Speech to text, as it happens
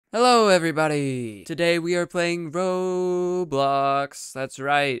Hello everybody! Today we are playing Roblox. That's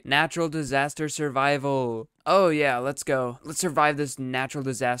right, natural disaster survival. Oh yeah, let's go. Let's survive this natural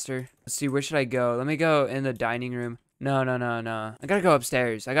disaster. Let's see, where should I go? Let me go in the dining room. No. I gotta go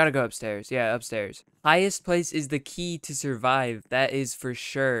upstairs. Yeah, upstairs. Highest place is the key to survive. That is for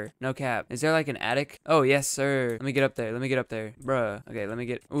sure. No cap. Is there like an attic? Oh, yes, sir. Let me get up there. Bruh. Okay, let me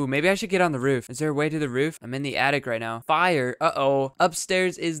get... Ooh, maybe I should get on the roof. Is there a way to the roof? I'm in the attic right now. Fire. Uh-oh.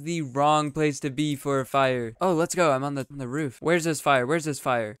 Upstairs is the wrong place to be for a fire. Oh, let's go. I'm on the roof. Where's this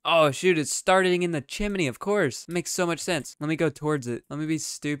fire? Oh, shoot. It's starting in the chimney, of course. It makes so much sense. Let me go towards it. Let me be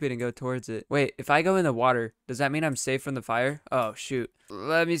stupid and go towards it. Wait, if I go in the water, does that mean I'm safe from the fire? Oh, shoot.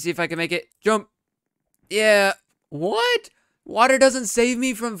 Let me see if I can make it. Jump. Yeah. What? Water doesn't save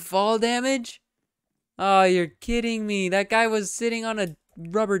me from fall damage? Oh, you're kidding me. That guy was sitting on a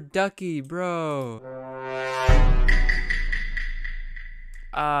rubber ducky, bro.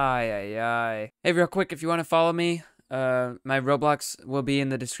 Ay. Hey, real quick, if you want to follow me, my Roblox will be in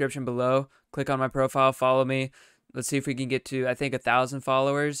the description below. Click on my profile, follow me. Let's see if we can get to, I think, 1,000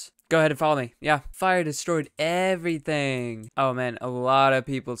 followers. Go ahead and follow me. Yeah. Fire destroyed everything. Oh, man. A lot of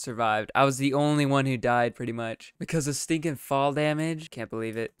people survived. I was the only one who died, pretty much. Because of stinking fall damage. Can't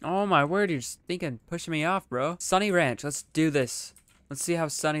believe it. Oh, my word. You're stinking pushing me off, bro. Sunny Ranch. Let's do this. Let's see how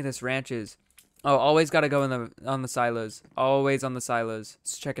sunny this ranch is. Oh, always gotta go on the silos. Always on the silos.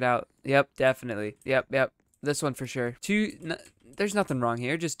 Let's check it out. Yep, definitely. Yep. This one for sure. There's nothing wrong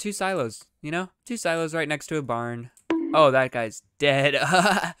here. Just 2 silos, you know? 2 silos right next to a barn. Oh, that guy's dead.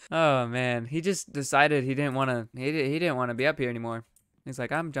 Oh man, he just decided he didn't want to. He didn't want to be up here anymore. He's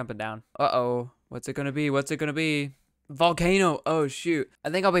like, I'm jumping down. Uh-oh. What's it gonna be? Volcano. Oh shoot. I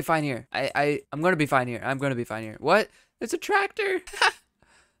think I'll be fine here. I'm gonna be fine here. What? There's a tractor.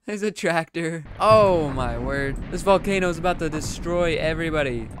 There's a tractor. Oh my word. This volcano is about to destroy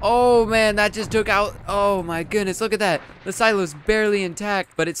everybody. Oh man, that just took out. Oh my goodness, look at that. The silo's barely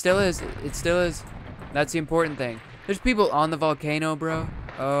intact, but it still is. That's the important thing. There's people on the volcano, bro.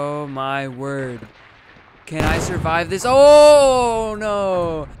 Oh my word. Can I survive this? Oh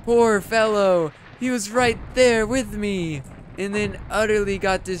no. Poor fellow. He was right there with me. And then utterly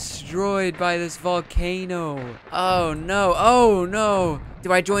got destroyed by this volcano. Oh no.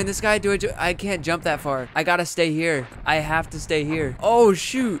 Do I join this guy? I can't jump that far. I gotta stay here. I have to stay here. Oh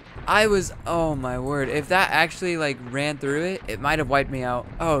shoot. Oh my word. If that actually like ran through it, it might have wiped me out.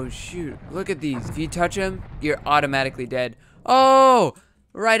 Oh shoot. Look at these. If you touch them, you're automatically dead. Oh,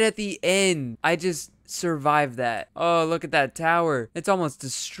 right at the end. I just survived that. Oh, look at that tower. It's almost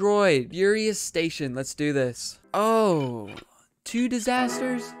destroyed. Furious Station. Let's do this. Oh, 2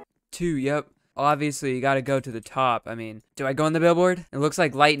 disasters? 2, yep. Obviously, you gotta go to the top. I mean, do I go on the billboard? It looks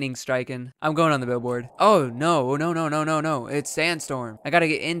like lightning striking. I'm going on the billboard. Oh, no. It's sandstorm. I gotta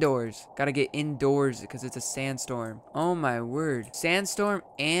get indoors. Because it's a sandstorm. Oh, my word. Sandstorm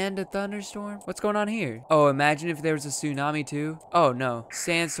and a thunderstorm? What's going on here? Oh, imagine if there was a tsunami, too. Oh, no.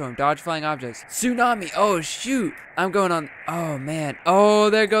 Sandstorm. Dodge flying objects. Tsunami. Oh, shoot. I'm going on. Oh, man. Oh,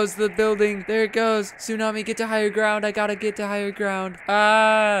 there goes the building. There it goes. Tsunami, get to higher ground. I gotta get to higher ground.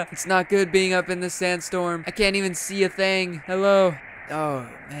 Ah, it's not good being up in the sandstorm. I can't even see a thing. Hello. Oh,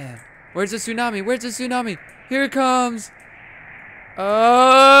 man. Where's the tsunami? Here it comes.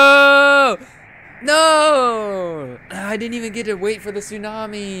 Oh, no. I didn't even get to wait for the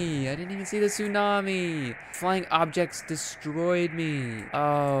tsunami. I didn't even see the tsunami. Flying objects destroyed me.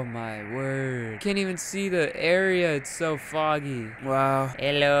 Oh, my word. Can't even see the area. It's so foggy. Wow.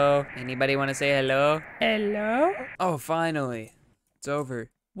 Hello. Anybody want to say hello? Hello? Oh, finally. It's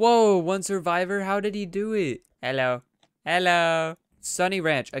over. Whoa, 1 survivor? How did he do it? Hello. Sunny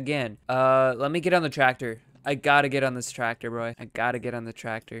Ranch, again. Let me get on the tractor. I gotta get on this tractor, bro.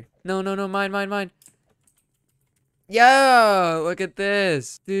 No, mine. Yo, look at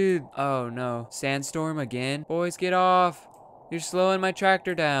this. Dude. Oh, no. Sandstorm again? Boys, get off. You're slowing my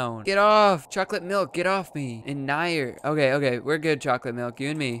tractor down. Get off. Chocolate milk, get off me. And Nair. Okay. We're good, chocolate milk. You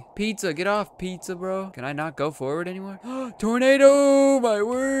and me. Pizza, get off, pizza, bro. Can I not go forward anymore? Tornado, my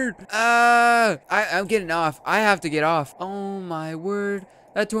word. I'm getting off. I have to get off. Oh, my word.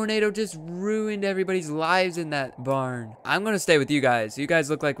 That tornado just ruined everybody's lives in that barn. I'm gonna stay with you guys. You guys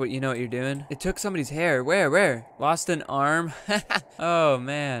look like you know what you're doing. It took somebody's hair. Where? Lost an arm? Oh,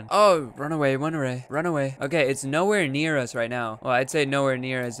 man. Oh, run away. Okay, it's nowhere near us right now. Well, I'd say nowhere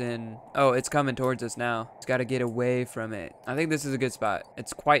near as in... Oh, it's coming towards us now. It's gotta get away from it. I think this is a good spot.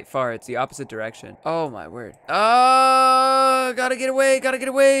 It's quite far. It's the opposite direction. Oh, my word. Oh, gotta get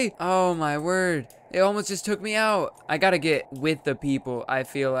away. Oh, my word. It almost just took me out. I gotta get with the people, I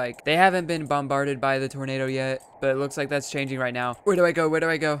feel like. They haven't been bombarded by the tornado yet, but it looks like that's changing right now. Where do I go? Where do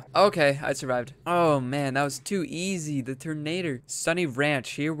I go? Okay, I survived. Oh man, that was too easy. The tornado. Sunny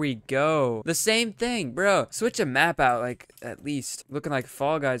Ranch, here we go. The same thing, bro. Switch a map out, like, at least. Looking like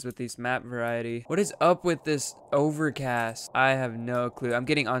Fall Guys with these map variety. What is up with this overcast? I have no clue. I'm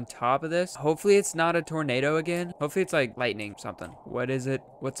getting on top of this. Hopefully it's not a tornado again. Hopefully it's like lightning something. What is it?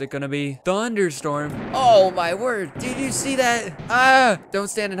 What's it gonna be? Thunderstorm. Oh my word. Did you see that? Ah, don't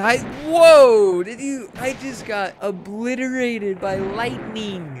stand in height. Whoa, I just got obliterated by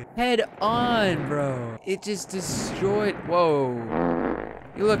lightning. Head on, bro. It just destroyed. Whoa.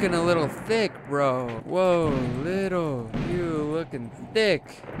 You're looking a little thick, bro. Whoa, little. You looking thick.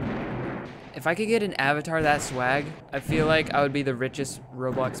 If I could get an avatar that swag, I feel like I would be the richest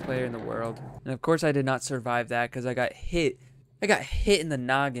Roblox player in the world. And of course I did not survive that because I got hit. I got hit in the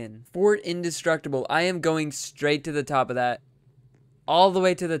noggin. Fort Indestructible. I am going straight to the top of that. All the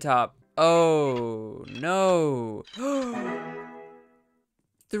way to the top. Oh, no.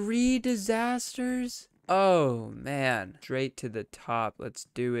 3 disasters? Oh, man. Straight to the top. Let's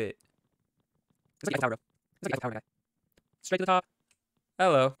do it. Straight to the top.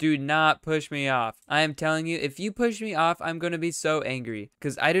 Hello. Do not push me off. I am telling you, if you push me off, I'm going to be so angry.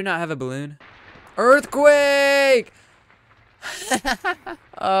 Because I do not have a balloon. Earthquake!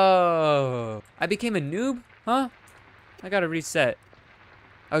 Oh. I became a noob? Huh? I gotta reset.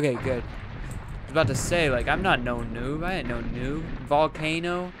 Okay, good. I was about to say, like, I'm not no noob. I ain't no noob.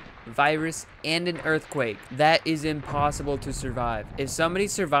 Volcano, virus, and an earthquake. That is impossible to survive. If somebody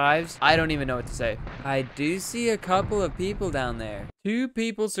survives, I don't even know what to say. I do see a couple of people down there. 2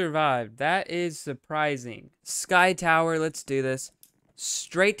 people survived. That is surprising. Sky Tower, let's do this.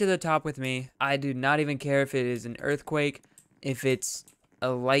 Straight to the top with me. I do not even care if it is an earthquake, if it's a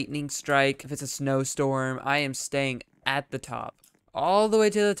lightning strike, if it's a snowstorm. I am staying at the top. All the way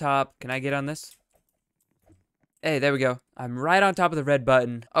to the top. Can I get on this? Hey, there we go. I'm right on top of the red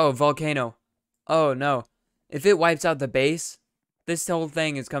button. Oh, volcano. Oh, no. If it wipes out the base, this whole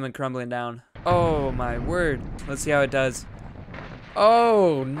thing is coming crumbling down. Oh, my word. Let's see how it does.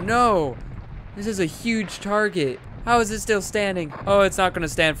 Oh, no. This is a huge target. How is it still standing? Oh, it's not going to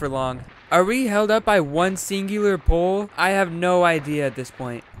stand for long. Are we held up by one singular pole? I have no idea at this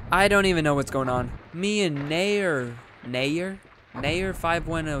point. I don't even know what's going on. Me and Nair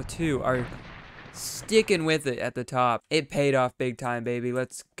 5102 are sticking with it at the top. It paid off big time, baby.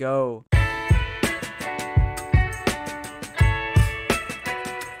 Let's go.